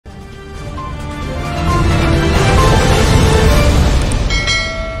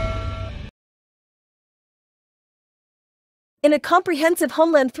In a comprehensive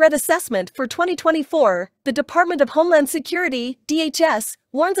Homeland Threat Assessment for 2024, the Department of Homeland Security, DHS,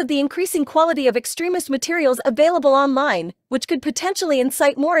 warns of the increasing quality of extremist materials available online, which could potentially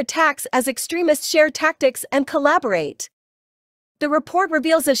incite more attacks as extremists share tactics and collaborate. The report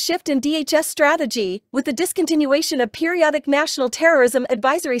reveals a shift in DHS strategy, with the discontinuation of periodic National Terrorism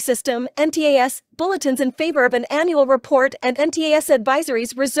Advisory System (NTAS) bulletins in favor of an annual report and NTAS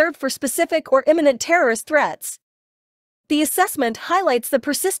advisories reserved for specific or imminent terrorist threats. The assessment highlights the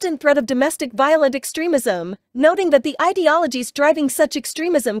persistent threat of domestic violent extremism, noting that the ideologies driving such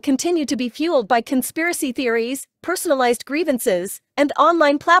extremism continue to be fueled by conspiracy theories, personalized grievances, and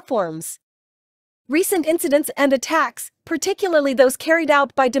online platforms. Recent incidents and attacks, particularly those carried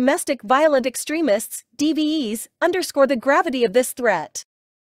out by domestic violent extremists, DVEs, underscore the gravity of this threat.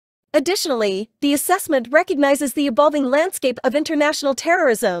 Additionally, the assessment recognizes the evolving landscape of international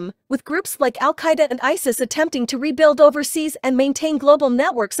terrorism, with groups like Al-Qaeda and ISIS attempting to rebuild overseas and maintain global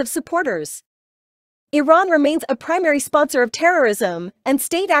networks of supporters. Iran remains a primary sponsor of terrorism, and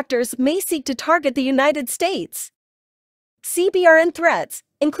state actors may seek to target the United States. CBRN threats,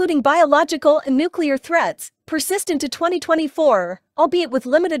 including biological and nuclear threats, persist into 2024, albeit with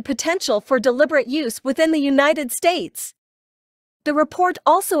limited potential for deliberate use within the United States. The report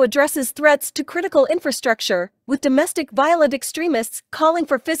also addresses threats to critical infrastructure, with domestic violent extremists calling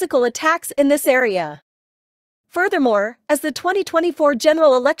for physical attacks in this area. Furthermore, as the 2024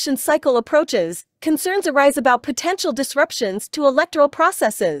 general election cycle approaches, concerns arise about potential disruptions to electoral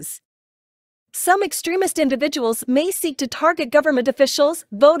processes. Some extremist individuals may seek to target government officials,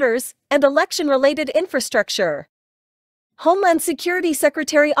 voters, and election-related infrastructure. Homeland Security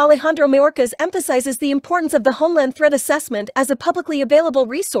Secretary Alejandro Mayorkas emphasizes the importance of the Homeland Threat Assessment as a publicly available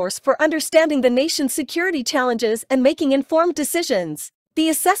resource for understanding the nation's security challenges and making informed decisions. The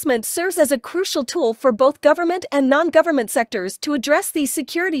assessment serves as a crucial tool for both government and non-government sectors to address these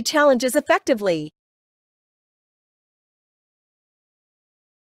security challenges effectively.